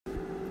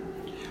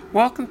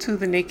Welcome to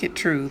the Naked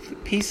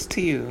Truth. Peace to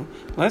you.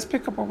 Let's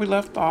pick up where we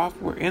left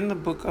off. We're in the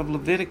book of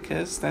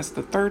Leviticus. That's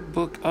the third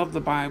book of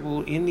the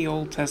Bible in the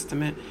Old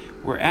Testament.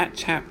 We're at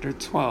chapter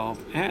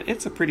 12. And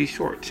it's a pretty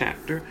short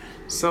chapter.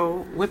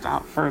 So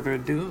without further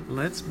ado,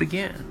 let's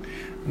begin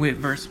with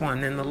verse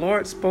 1. And the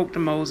Lord spoke to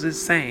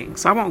Moses saying,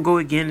 so I won't go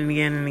again and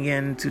again and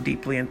again too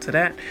deeply into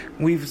that.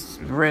 We've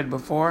read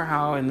before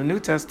how in the New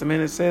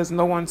Testament it says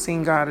no one's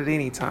seen God at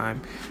any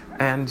time.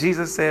 And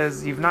Jesus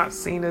says, you've not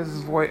seen his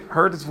voice,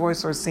 heard his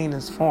voice, or seen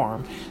his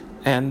form.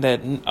 And that,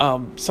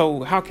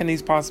 so how can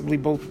these possibly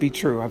both be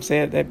true? I've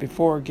said that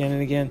before again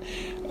and again,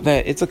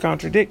 that it's a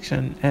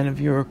contradiction. And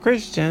if you're a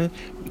Christian,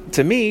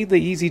 to me, the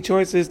easy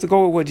choice is to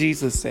go with what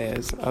Jesus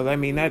says.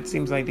 That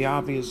seems like the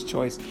obvious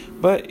choice.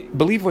 But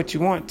believe what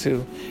you want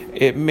to.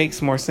 It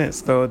makes more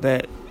sense, though,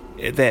 that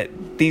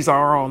these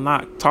are all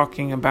not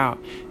talking about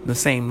the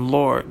same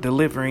Lord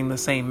delivering the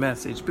same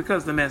message,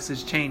 because the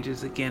message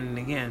changes again and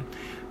again.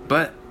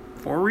 But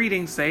for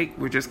reading's sake,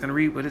 we're just going to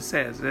read what it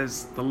says.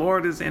 As the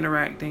Lord is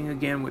interacting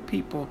again with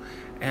people,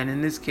 and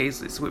in this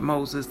case, it's with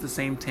Moses, the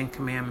same 10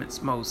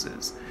 Commandments,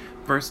 Moses.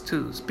 Verse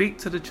 2, speak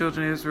to the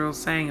children of Israel,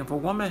 saying, if a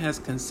woman has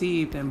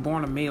conceived and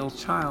born a male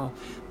child,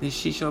 then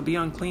she shall be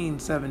unclean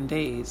 7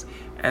 days.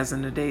 As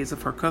in the days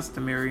of her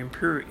customary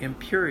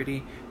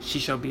impurity, she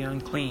shall be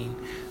unclean.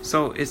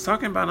 So it's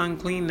talking about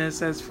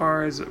uncleanness as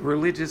far as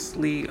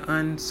religiously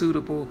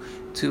unsuitable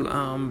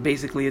to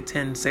basically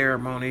attend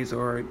ceremonies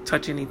or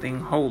touch anything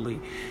holy.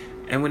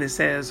 And when it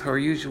says her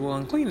usual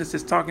uncleanness,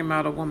 it's talking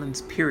about a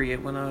woman's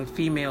period, when a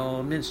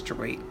female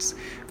menstruates.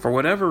 For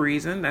whatever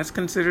reason, that's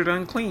considered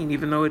unclean,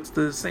 even though it's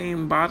the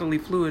same bodily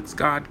fluids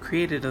God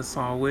created us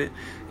all with.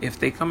 If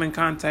they come in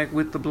contact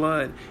with the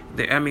blood,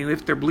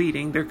 if they're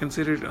bleeding, they're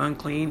considered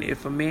unclean.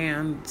 If a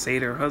man, say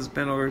their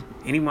husband or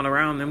anyone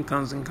around them,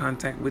 comes in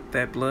contact with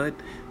that blood,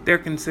 they're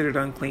considered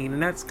unclean.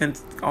 And that's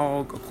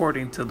all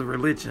according to the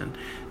religion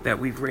that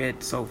we've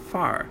read so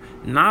far.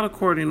 Not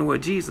according to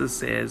what Jesus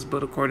says,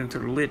 but according to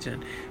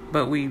religion.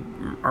 But we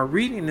are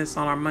reading this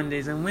on our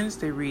Mondays and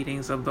Wednesday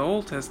readings of the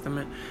Old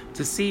Testament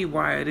to see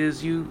why it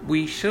is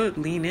we should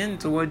lean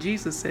into what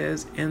Jesus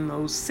says in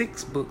those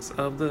 6 books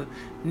of the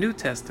New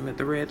Testament,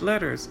 the red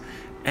letters.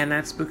 And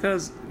that's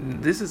because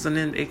this is an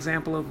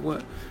example of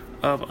what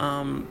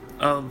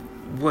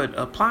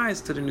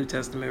applies to the New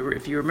Testament.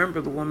 If you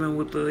remember the woman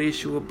with the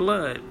issue of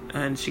blood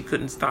and she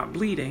couldn't stop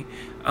bleeding,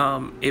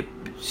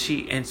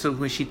 so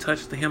when she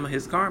touched the hem of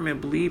his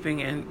garment,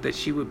 believing and that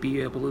she would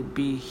be able to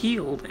be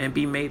healed and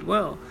be made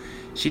well,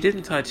 she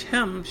didn't touch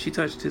him, she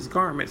touched his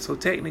garment. So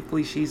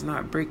technically she's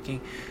not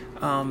breaking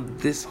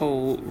this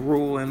whole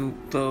rule and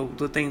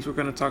the things we're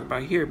going to talk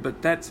about here.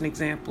 But that's an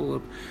example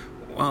of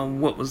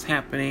what was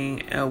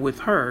happening with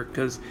her,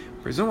 because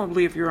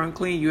presumably if you're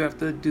unclean, you have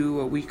to do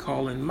what we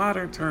call in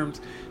modern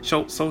terms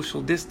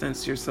social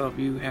distance yourself.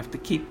 You have to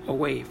keep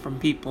away from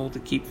people to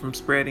keep from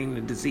spreading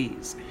the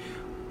disease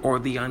or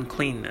the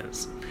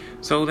uncleanness.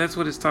 So that's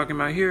what it's talking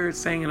about here. It's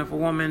saying if a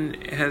woman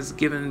has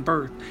given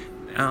birth,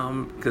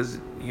 because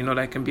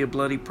that can be a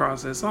bloody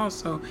process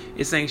also,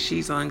 it's saying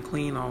she's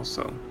unclean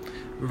also.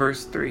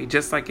 Verse 3,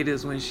 just like it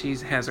is when she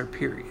has her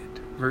period.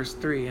 Verse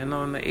 3, and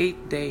on the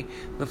 8th day,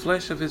 the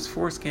flesh of his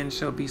foreskin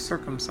shall be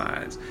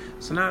circumcised.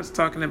 So now it's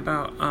talking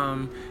about,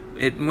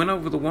 it went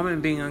over the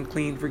woman being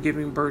unclean for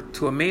giving birth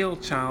to a male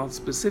child.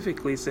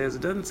 Specifically says,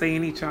 it doesn't say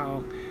any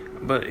child,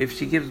 but if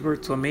she gives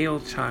birth to a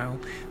male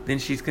child, then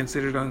she's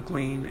considered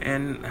unclean,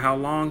 and how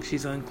long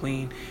she's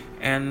unclean,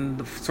 and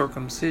the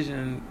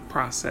circumcision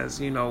process,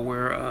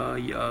 where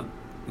a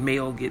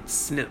male gets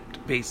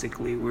snipped,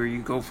 basically, where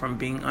you go from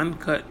being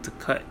uncut to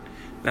cut.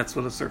 That's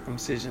what a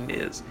circumcision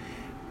is.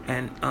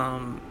 And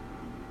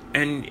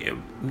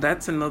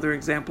that's another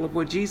example of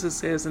what Jesus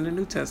says in the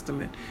New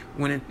Testament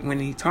when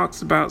he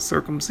talks about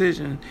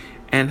circumcision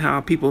and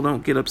how people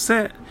don't get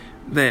upset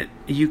that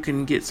you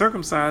can get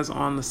circumcised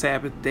on the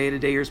Sabbath day, the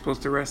day you're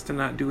supposed to rest and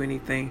not do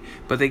anything,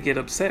 but they get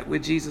upset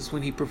with Jesus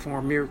when he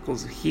performed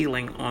miracles of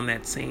healing on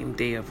that same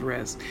day of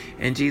rest.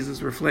 And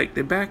Jesus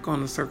reflected back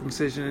on the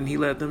circumcision, and he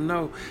let them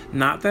know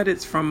not that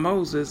it's from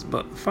Moses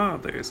but the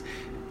fathers.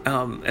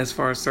 As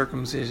far as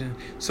circumcision.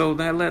 So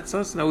that lets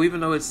us know, even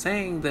though it's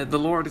saying that the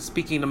Lord is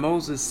speaking to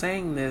Moses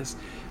saying this,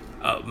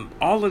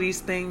 all of these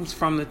things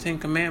from the 10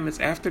 Commandments,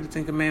 after the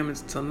 10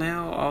 Commandments till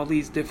now, all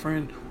these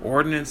different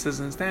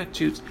ordinances and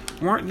statutes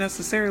weren't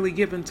necessarily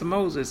given to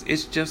Moses.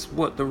 It's just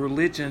what the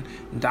religion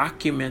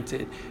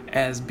documented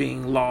as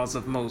being laws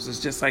of Moses.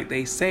 Just like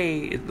they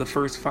say the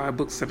first 5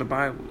 books of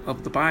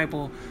the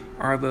Bible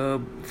are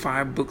the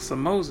 5 books of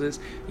Moses,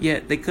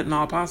 yet they couldn't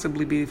all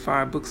possibly be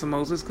 5 books of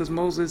Moses because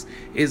Moses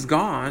is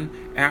gone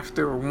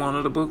after one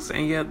of the books,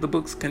 and yet the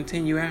books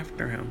continue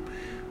after him.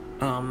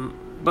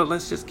 But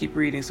let's just keep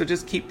reading. So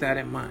just keep that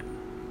in mind.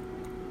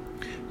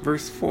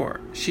 Verse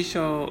 4, she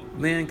shall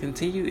then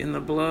continue in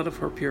the blood of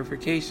her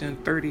purification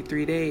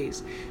 33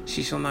 days.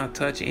 She shall not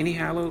touch any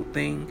hallowed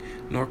thing,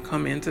 nor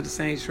come into the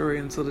sanctuary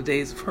until the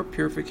days of her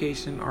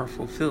purification are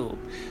fulfilled.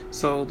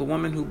 So the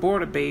woman who bore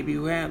the baby,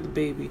 who had the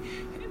baby,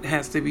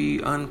 has to be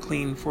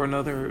unclean for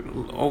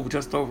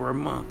just over a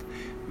month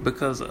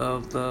because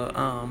of the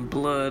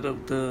blood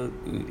of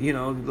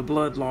the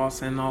blood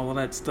loss and all of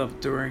that stuff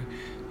during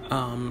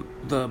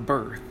the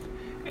birth.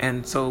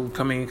 And so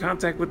coming in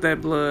contact with that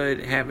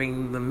blood,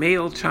 having the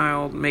male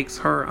child makes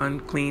her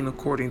unclean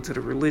according to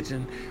the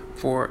religion.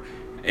 For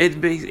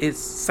it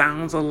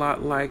sounds a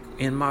lot like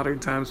in modern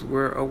times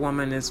where a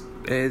woman is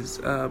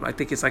I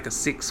think it's like a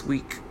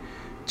 6-week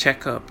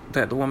checkup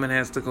that the woman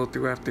has to go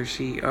through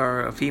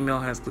or a female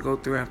has to go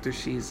through after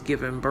she's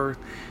given birth.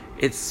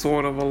 It's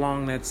sort of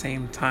along that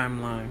same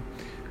timeline.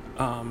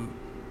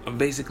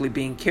 Basically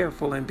being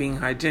careful and being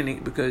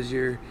hygienic because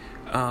you're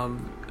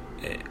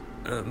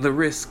the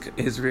risk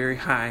is very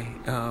high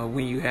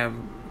when you have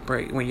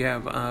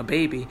a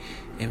baby.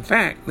 In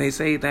fact, they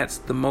say that's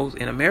the most,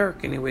 in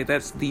America anyway,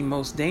 that's the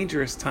most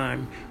dangerous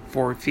time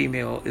for a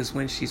female is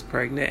when she's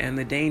pregnant, and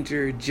the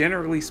danger,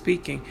 generally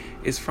speaking,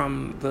 is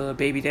from the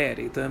baby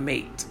daddy, the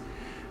mate.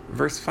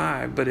 Verse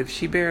 5, but if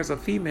she bears a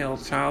female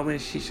child, then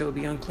she shall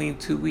be unclean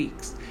 2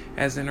 weeks,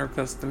 as in her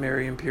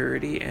customary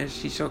impurity, and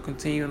she shall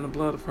continue in the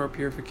blood of her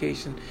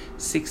purification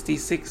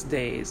 66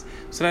 days.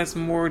 So that's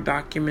more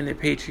documented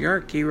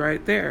patriarchy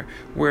right there,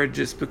 where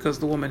just because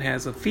the woman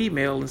has a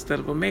female instead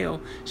of a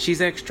male,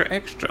 she's extra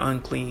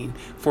unclean.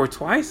 For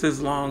twice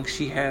as long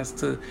she has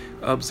to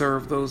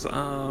observe those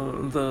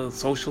the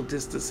social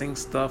distancing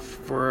stuff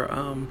for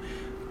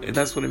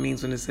that's what it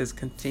means when it says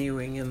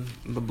continuing in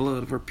the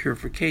blood of her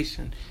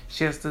purification.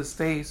 She has to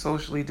stay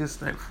socially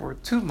distant for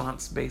 2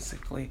 months,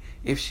 basically,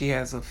 if she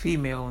has a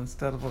female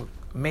instead of a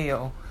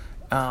male,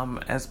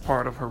 as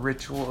part of her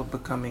ritual of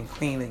becoming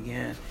clean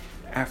again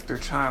after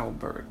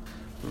childbirth.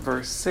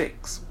 Verse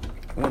 6,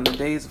 when the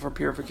days of her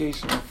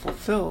purification are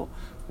fulfilled,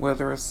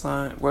 whether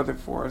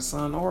for a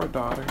son or a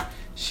daughter,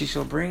 she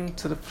shall bring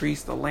to the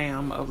priest a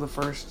lamb of the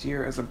first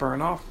year as a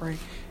burnt offering,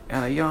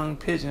 and a young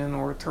pigeon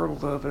or a turtle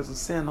dove as a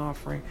sin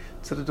offering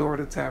to the door of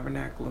the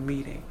tabernacle of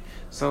meeting.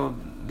 So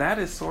that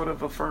is sort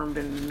of affirmed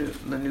in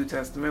the New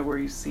Testament, where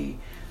you see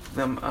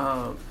them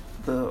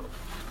the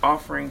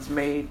offerings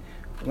made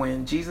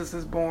when Jesus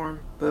is born.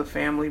 The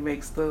family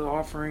makes the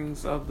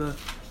offerings of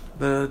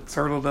the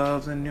turtle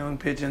doves and young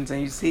pigeons,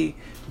 and you see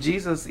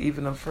Jesus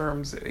even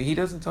affirms, he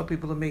doesn't tell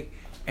people to make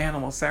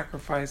animal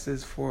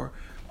sacrifices for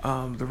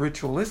the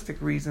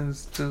ritualistic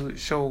reasons to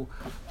show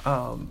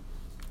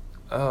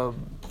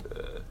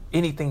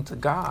anything to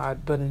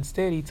God, but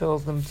instead he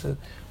tells them to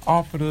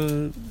offer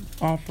the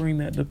offering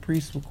that the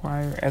priests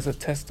require as a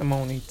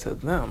testimony to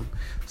them.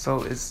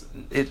 So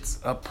it's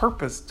a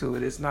purpose to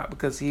it. It's not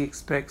because he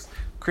expects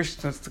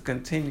Christians to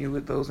continue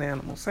with those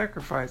animal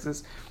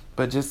sacrifices,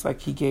 but just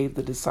like he gave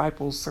the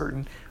disciples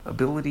certain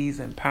abilities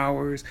and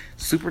powers,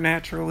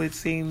 supernatural it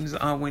seems,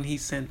 when he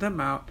sent them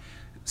out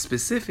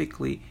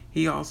specifically,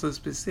 he also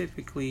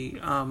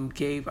specifically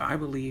gave, I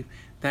believe,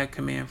 that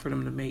command for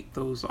them to make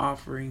those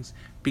offerings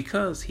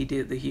because he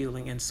did the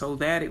healing, and so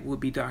that it would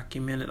be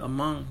documented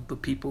among the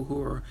people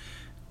who are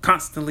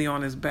constantly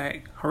on his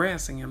back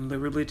harassing him, the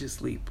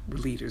religious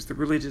leaders, the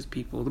religious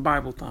people, the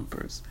Bible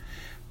thumpers.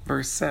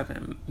 Verse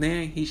 7,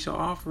 then he shall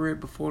offer it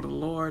before the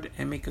Lord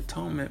and make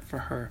atonement for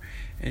her,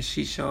 and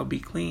she shall be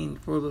clean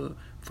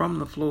from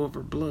the flow of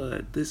her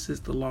blood. This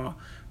is the law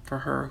for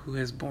her who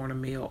has borne a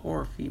male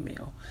or a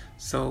female.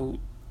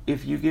 So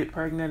if you get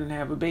pregnant and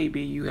have a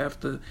baby, you have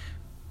to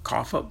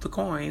cough up the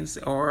coins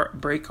or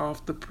break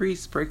off the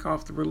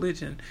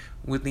religion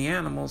with the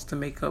animals to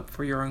make up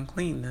for your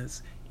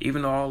uncleanness.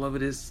 Even though all of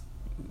it is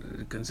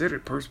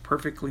considered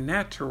perfectly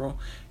natural,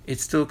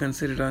 it's still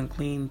considered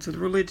unclean to the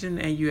religion,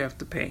 and you have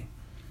to pay.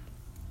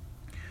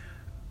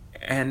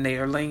 And they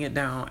are laying it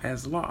down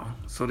as law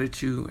so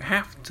that you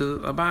have to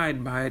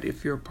abide by it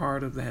if you're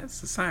part of that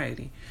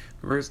society.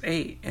 Verse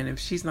 8, and if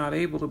she's not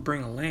able to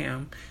bring a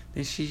lamb,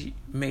 then she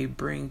may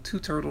bring 2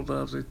 turtle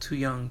doves or 2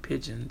 young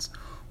pigeons,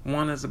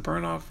 one as a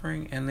burnt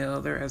offering and the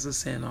other as a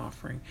sin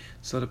offering.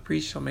 So the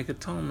priest shall make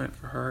atonement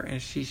for her,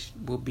 and she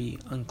will be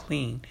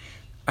unclean.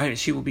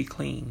 She will be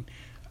clean.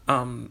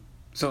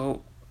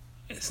 So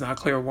it's not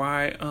clear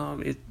why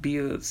it be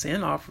a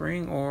sin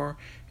offering or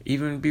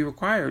even be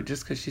required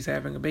just because she's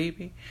having a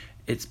baby.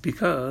 It's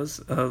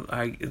because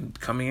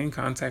coming in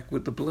contact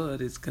with the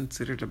blood is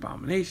considered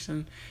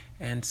abomination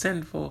and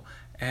sinful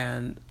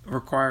and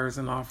requires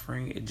an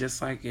offering,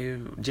 just like if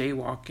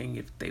jaywalking,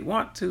 if they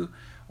want to,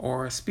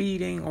 or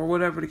speeding, or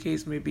whatever the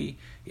case may be.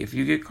 If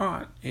you get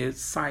caught,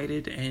 it's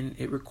cited and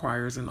it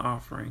requires an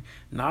offering,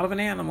 not of an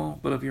animal,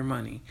 but of your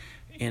money.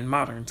 In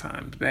modern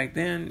times, back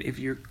then, if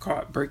you're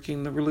caught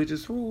breaking the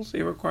religious rules,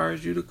 it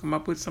requires you to come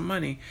up with some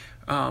money.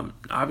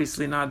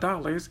 Obviously not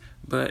dollars,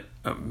 but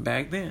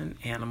back then,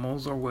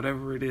 animals or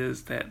whatever it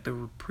is that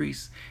the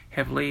priests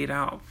have laid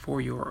out for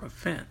your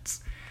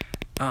offense.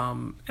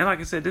 And like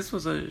I said, this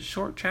was a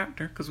short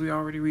chapter because we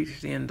already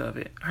reached the end of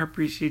it. I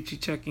appreciate you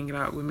checking it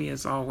out with me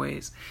as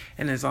always.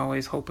 And as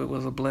always, hope it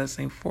was a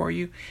blessing for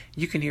you.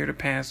 You can hear the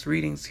past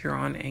readings here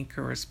on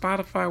Anchor or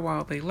Spotify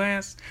while they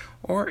last.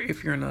 Or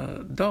if you're an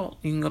adult,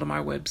 you can go to my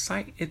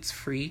website. It's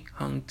free,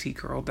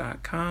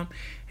 hungtgirl.com,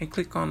 and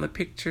click on the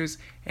pictures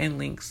and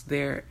links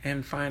there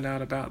and find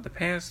out about the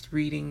past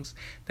readings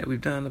that we've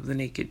done of the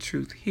Naked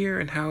Truth here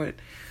and how it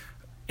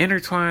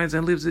intertwines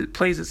and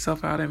plays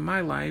itself out in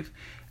my life.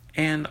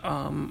 And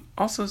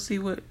also see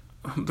what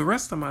the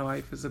rest of my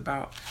life is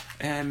about,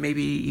 and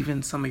maybe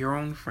even some of your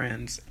own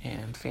friends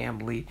and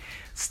family.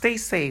 Stay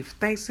safe.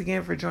 Thanks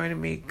again for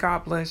joining me.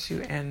 God bless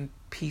you, and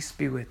peace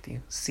be with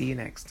you. See you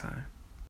next time.